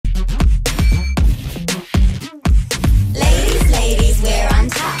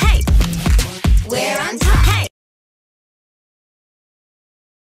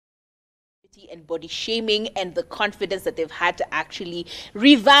and body shaming and the confidence that they've had to actually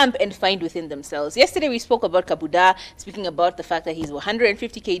revamp and find within themselves. Yesterday we spoke about Kabuda, speaking about the fact that he's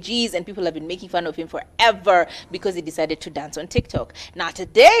 150 kgs and people have been making fun of him forever because he decided to dance on TikTok. Now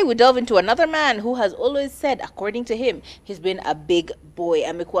today we delve into another man who has always said, according to him, he's been a big boy,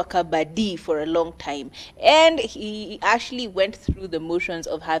 amekuwa kabadi for a long time, and he actually went through the motions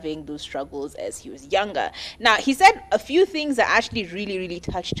of having those struggles as he was younger. Now he said a few things that actually really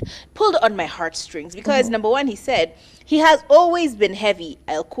pulled on my heartstrings, because number one, he said he has always been heavy.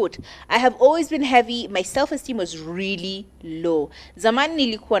 I'll quote, "I have always been heavy. My self-esteem was really low. Zamani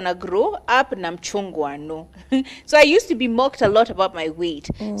nilikuwa na grow up na mchongwa no." So I used to be mocked a lot about my weight.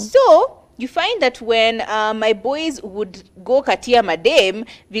 So you find that when my boys would go katia madem,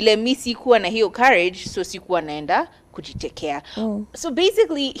 vile mi sikuwa na hiyo courage, so sikuwa naenda kujitekea. So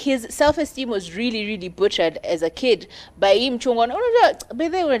basically his self-esteem was really butchered as a kid by him chungwa. By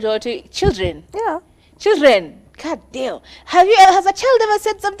the way, children. Yeah. Children. God damn. Has a child ever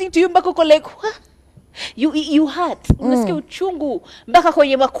said something to you mpaka uko like, what? You hurt. Unasikia uchungu mpaka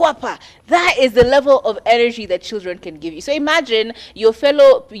kwenye makwapa. That is the level of energy that children can give you. So imagine your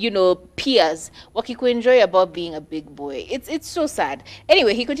fellow, peers wakikuenjoy about being a big boy. It's so sad.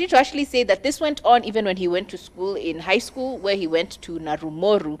 Anyway, he continued to actually say that this went on even when he went to school in high school, where he went to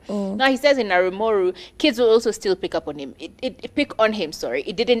Narumoru. Now he says in Narumoru, kids will also still pick on him.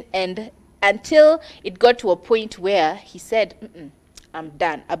 It didn't end until it got to a point where he said, I'm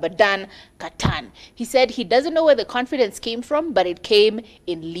done. Abadan Katan. He said he doesn't know where the confidence came from, but it came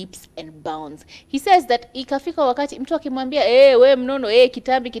in leaps and bounds. He says that ikafika wakati mtu akimwambia we mnono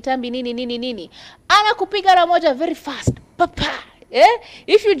kitambi nini anakupiga na moja very fast. Papa.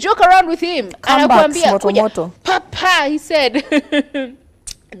 If you joke around with him, anakuambia kuja papa. He said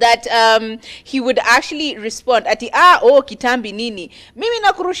that he would actually respond ati kitambi nini, mimi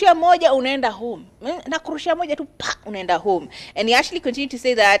nakurushia moja unaenda home, nakurushia moja tu pa unaenda home. And he actually continued to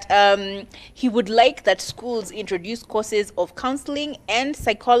say that he would like that schools introduce courses of counseling and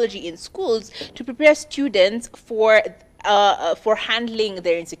psychology in schools to prepare students for handling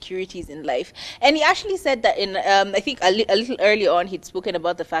their insecurities in life. And he actually said that in I think a little early on, he'd spoken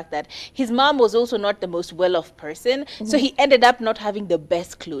about the fact that his mom was also not the most well-off person, so he ended up not having the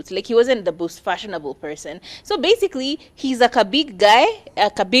best clothes. Like, he wasn't the most fashionable person. So basically he's a kabig guy, a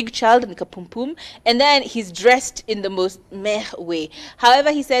kabig child and kapumpum, and then he's dressed in the most meh way.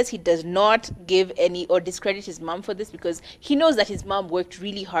 However, he says he does not give any or discredit his mom for this, because he knows that his mom worked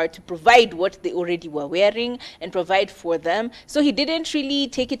really hard to provide what they already were wearing and provide for them. So he didn't really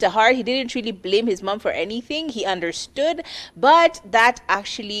take it to heart. He didn't really blame his mom for anything. He understood, but that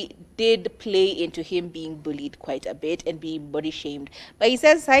actually did play into him being bullied quite a bit and being body shamed. But he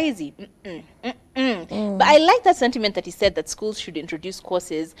says, Saizi, But I like that sentiment that he said that schools should introduce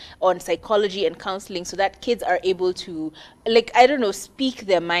courses on psychology and counseling so that kids are able to, like, I don't know, speak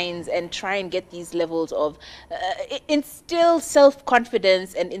their minds and try and get these levels of instill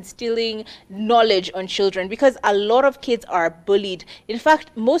self-confidence and instilling knowledge on children, because a lot of kids are bullied. In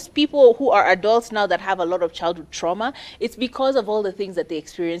fact, most people who are adults now that have a lot of childhood trauma, it's because of all the things that they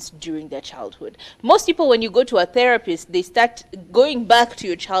experienced during their childhood. Most people, when you go to a therapist, they start going back to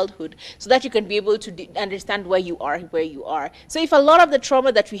your childhood so that you can be able to understand why you are where you are. So if a lot of the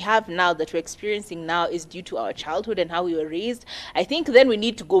trauma that we have now, that we're experiencing now, is due to our childhood and how we were raised, I think then we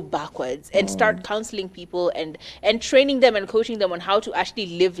need to go backwards and start counseling people and training them and coaching them on how to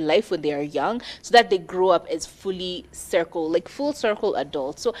actually live life when they are young, so that they grow up as full circle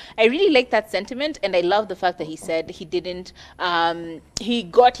adults. So I really like that sentiment, and I love the fact that he said he didn't, he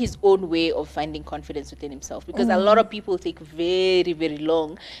got his own way of finding confidence within himself, because a lot of people take very, very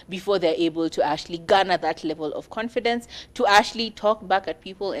long before they're able to actually garner that level of confidence to actually talk back at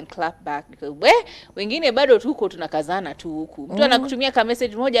people and clap back, because wengine bado tuko tunakazana tu huku. Mtu anakutumia ka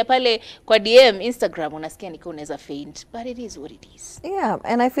message moja pale kwa DM Instagram, unasikia nika unaweza faint, but it is what it is. Yeah,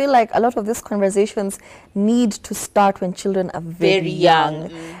 and I feel like a lot of these conversations need to start when children are very young.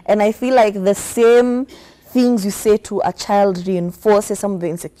 And I feel like the same things you say to a child reinforces some of the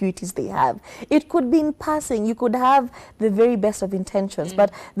insecurities they have. It could be in passing. You could have the very best of intentions,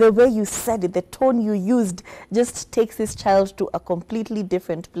 but the way you said it, the tone you used, just takes this child to a completely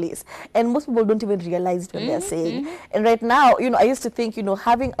different place. And most people don't even realize it when they're saying. And right now, you know, I used to think, you know,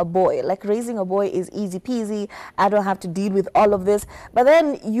 having a boy, like raising a boy is easy peasy. I don't have to deal with all of this. But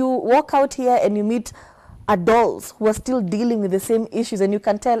then you walk out here and you meet adults who are still dealing with the same issues, and you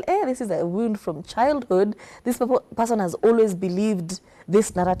can tell, hey, this is a wound from childhood. This person has always believed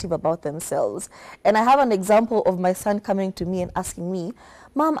this narrative about themselves. And I have an example of my son coming to me and asking me,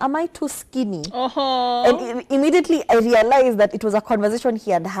 Mom, am I too skinny? And immediately I realized that it was a conversation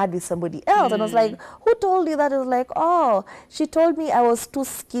he had had with somebody else. And I was like, who told you that? It was like, oh, she told me I was too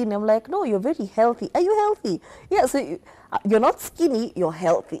skinny. I'm like, no, you're very healthy. Are you healthy? Yeah, so you're not skinny, you're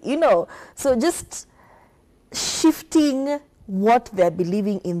healthy, you know. So just shifting what they're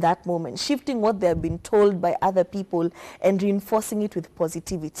believing in that moment, shifting what they've been told by other people and reinforcing it with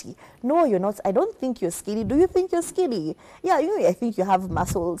positivity. No, you're not. I don't think you're skinny. Do you think you're skinny? Yeah, I think you have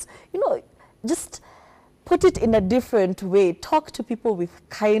muscles. Just put it in a different way. Talk to people with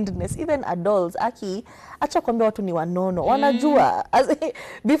kindness, even adults. Aki, acha kwambia watu ni wanono. Wanajua.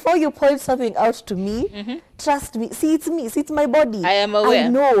 Before you point something out to me, trust me. See, it's me. See, it's my body. I am aware. I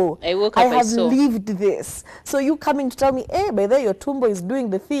know. I woke up, I have I saw. lived this. So you coming to tell me, hey, by the way, your tumbo is doing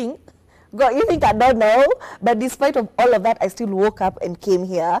the thing. God, you think I don't know? But despite of all of that, I still woke up and came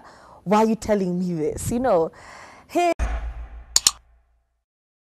here. Why are you telling me this?